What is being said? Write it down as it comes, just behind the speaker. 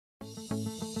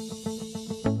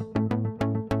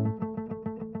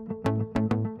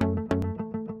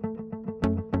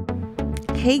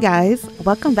Hey guys,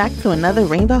 welcome back to another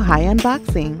Rainbow High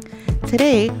unboxing.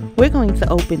 Today, we're going to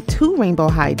open 2 Rainbow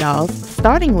High dolls,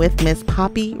 starting with Miss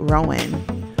Poppy Rowan.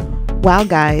 Wow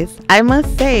guys, I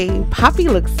must say, Poppy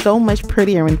looks so much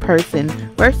prettier in person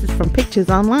versus from pictures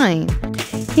online.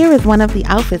 Here is one of the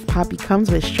outfits Poppy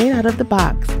comes with straight out of the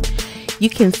box.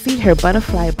 You can see her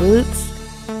butterfly boots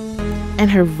and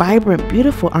her vibrant,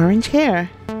 beautiful orange hair.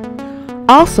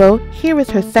 Also, here is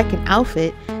her second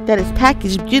outfit that is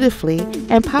packaged beautifully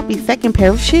and Poppy's second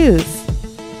pair of shoes.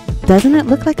 Doesn't it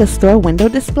look like a store window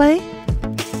display?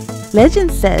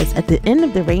 Legend says at the end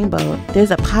of the rainbow there's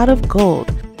a pot of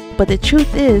gold, but the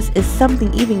truth is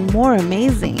something even more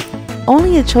amazing.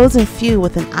 Only a chosen few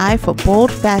with an eye for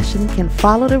bold fashion can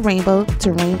follow the rainbow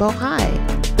to Rainbow High,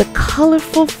 the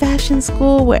colorful fashion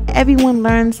school where everyone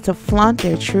learns to flaunt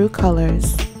their true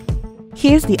colors.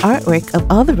 Here's the artwork of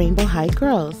all the Rainbow High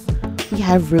girls. We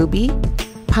have Ruby,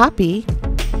 Poppy,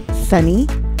 Sunny,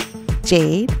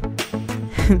 Jade,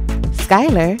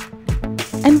 Skylar,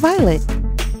 and Violet.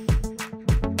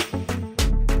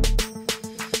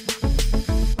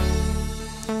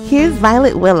 Here's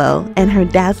Violet Willow and her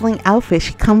dazzling outfit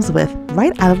she comes with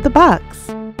right out of the box.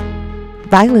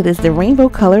 Violet is the rainbow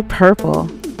color purple.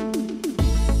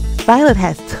 Violet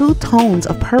has 2 tones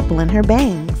of purple in her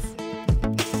bangs.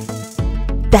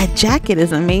 That jacket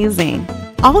is amazing.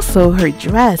 Also, her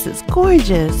dress is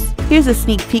gorgeous. Here's a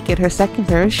sneak peek at her second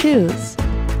pair of shoes.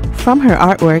 From her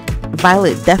artwork,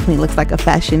 Violet definitely looks like a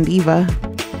fashion diva.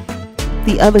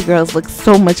 The other girls look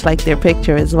so much like their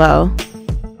picture as well.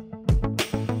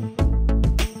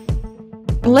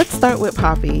 Let's start with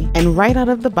Poppy, and right out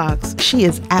of the box, she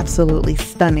is absolutely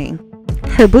stunning.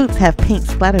 Her boots have paint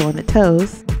splatter on the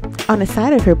toes. On the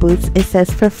side of her boots, it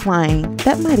says for flying.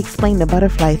 That might explain the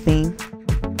butterfly theme.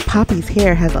 Poppy's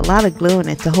hair has a lot of glue in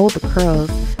it to hold the curls,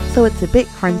 so it's a bit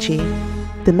crunchy.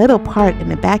 The middle part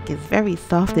and the back is very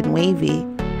soft and wavy.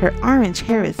 Her orange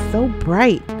hair is so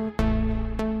bright.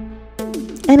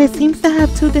 And it seems to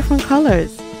have 2 different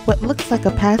colors, what looks like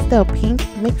a pastel pink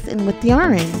mixed in with the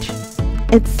orange.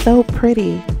 It's so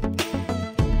pretty.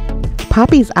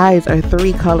 Poppy's eyes are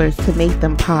 3 colors to make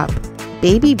them pop: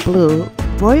 baby blue,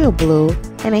 royal blue,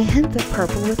 and a hint of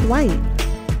purple with white.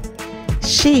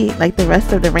 She, like the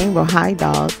rest of the Rainbow High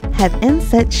dolls, have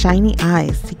inset shiny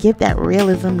eyes to give that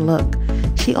realism look.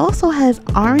 She also has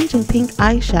orange and pink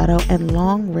eyeshadow and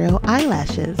long real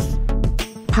eyelashes.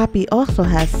 Poppy also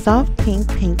has soft pink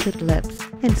painted lips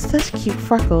and such cute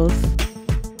freckles.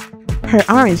 Her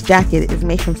orange jacket is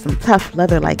made from some tough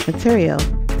leather-like material.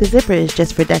 The zipper is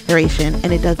just for decoration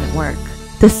and it doesn't work.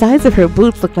 The sides of her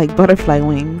boots look like butterfly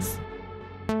wings.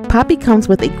 Poppy comes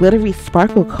with a glittery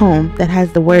sparkle comb that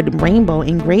has the word rainbow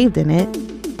engraved in it.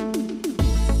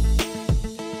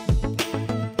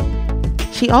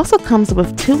 She also comes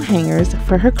with 2 hangers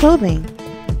for her clothing.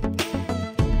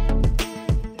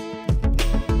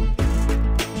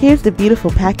 Here's the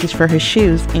beautiful package for her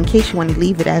shoes in case you want to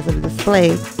leave it as a display.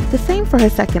 The same for her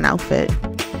second outfit.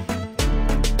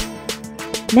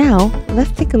 Now,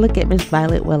 let's take a look at Miss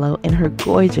Violet Willow in her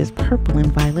gorgeous purple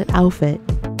and violet outfit.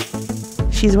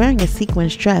 She's wearing a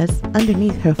sequins dress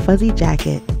underneath her fuzzy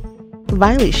jacket.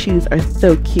 Violet's shoes are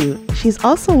so cute. She's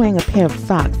also wearing a pair of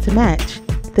socks to match.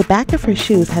 The back of her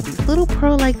shoes have these little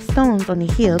pearl-like stones on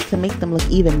the heels to make them look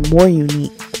even more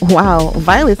unique. Wow,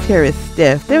 Violet's hair is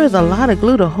stiff. There is a lot of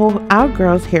glue to hold our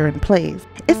girl's hair in place.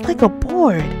 It's like a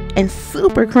board and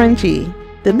super crunchy.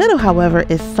 The middle, however,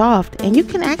 is soft and you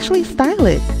can actually style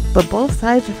it, but both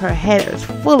sides of her head are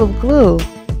full of glue.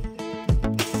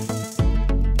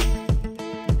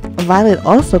 Violet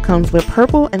also comes with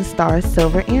purple and star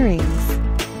silver earrings.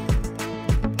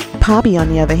 Poppy, on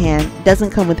the other hand, doesn't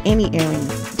come with any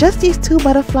earrings, just these 2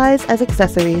 butterflies as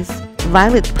accessories.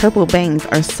 Violet's purple bangs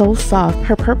are so soft.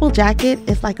 Her purple jacket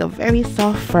is like a very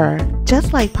soft fur.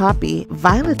 Just like Poppy,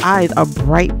 Violet's eyes are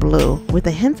bright blue with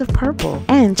a hint of purple,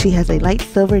 and she has a light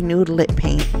silver nude lip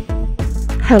paint.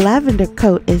 Her lavender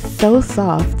coat is so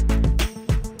soft,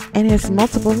 and has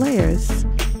multiple layers.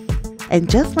 And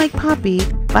just like Poppy,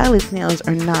 Violet's nails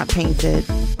are not painted.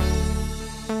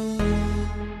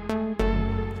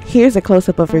 Here's a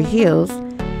close-up of her heels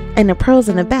and the pearls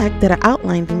in the back that are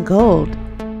outlined in gold.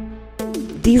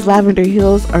 These lavender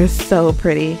heels are so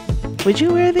pretty. Would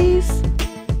you wear these?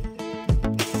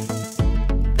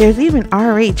 There's even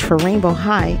RH for Rainbow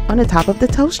High on the top of the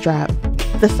toe strap.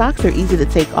 The socks are easy to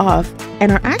take off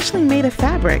and are actually made of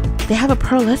fabric. They have a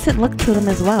pearlescent look to them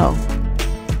as well.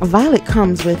 Violet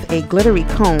comes with a glittery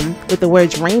comb with the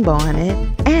words rainbow on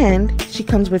it, and she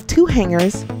comes with 2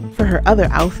 hangers for her other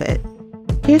outfit.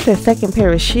 Here's her second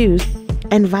pair of shoes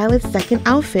and Violet's second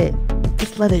outfit.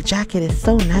 This leather jacket is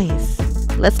so nice.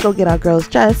 let's go get our girls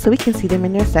dressed so we can see them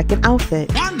in their second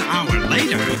outfit. 1 hour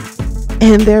later.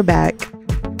 And they're back.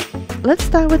 Let's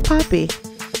start with Poppy.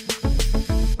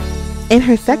 In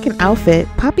her second outfit,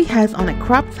 Poppy has on a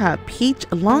crop top peach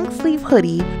long sleeve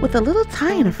hoodie with a little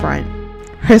tie in the front.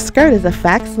 Her skirt is a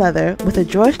fax leather with a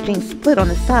drawstring split on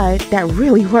the side that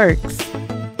really works.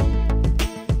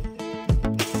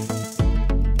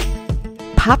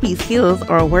 Poppy's heels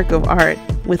are a work of art,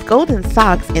 with golden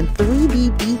socks and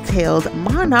 3D detailed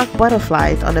monarch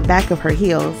butterflies on the back of her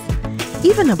heels.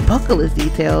 Even a buckle is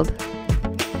detailed.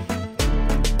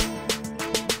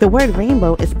 The word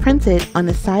rainbow is printed on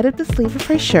the side of the sleeve of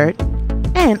her shirt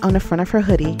and on the front of her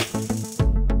hoodie.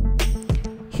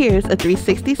 Here's a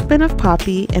 360 spin of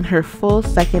Poppy in her full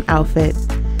second outfit.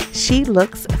 She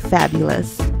looks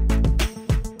fabulous.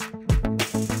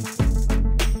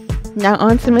 Now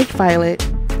on to Miss Violet.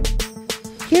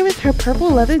 Here is her purple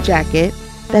leather jacket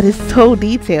that is so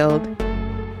detailed.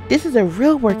 This is a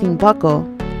real working buckle.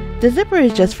 The zipper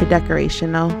is just for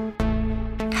decoration though.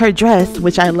 Her dress,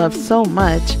 which I love so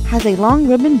much, has a long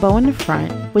ribbon bow in the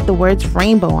front with the words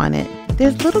rainbow on it.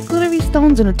 There's little glittery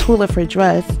stones in the tulle of her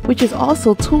dress, which is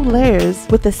also 2 layers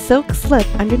with a silk slip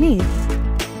underneath.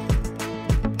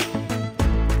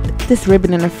 This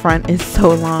ribbon in the front is so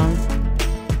long.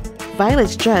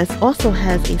 Violet's dress also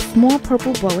has a small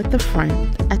purple bow at the front,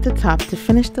 at the top to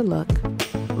finish the look.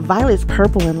 Violet's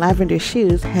purple and lavender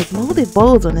shoes has molded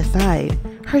bows on the side.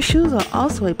 Her shoes are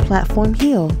also a platform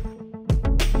heel.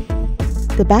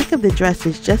 The back of the dress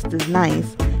is just as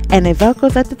nice, and it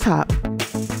velcros at the top.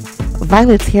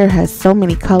 Violet's hair has so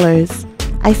many colors.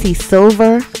 I see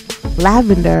silver,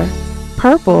 lavender,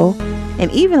 purple,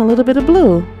 and even a little bit of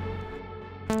blue.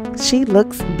 She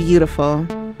looks beautiful.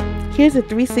 Here's a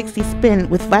 360 spin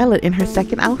with Violet in her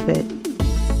second outfit.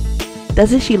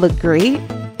 Doesn't she look great?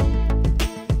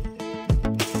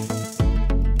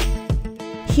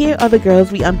 Here are the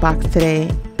girls we unboxed today.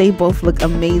 They both look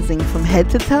amazing from head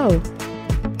to toe.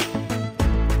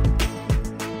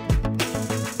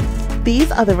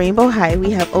 These are the Rainbow High we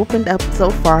have opened up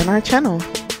so far on our channel.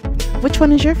 Which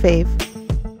one is your fave?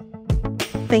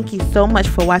 Thank you so much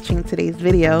for watching today's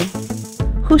video.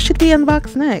 Who should we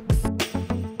unbox next?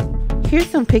 Here's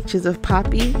some pictures of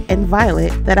Poppy and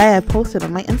Violet that I have posted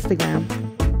on my Instagram.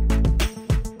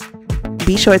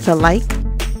 Be sure to like,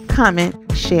 comment,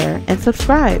 share, and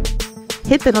subscribe.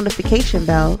 Hit the notification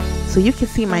bell so you can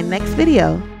see my next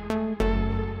video.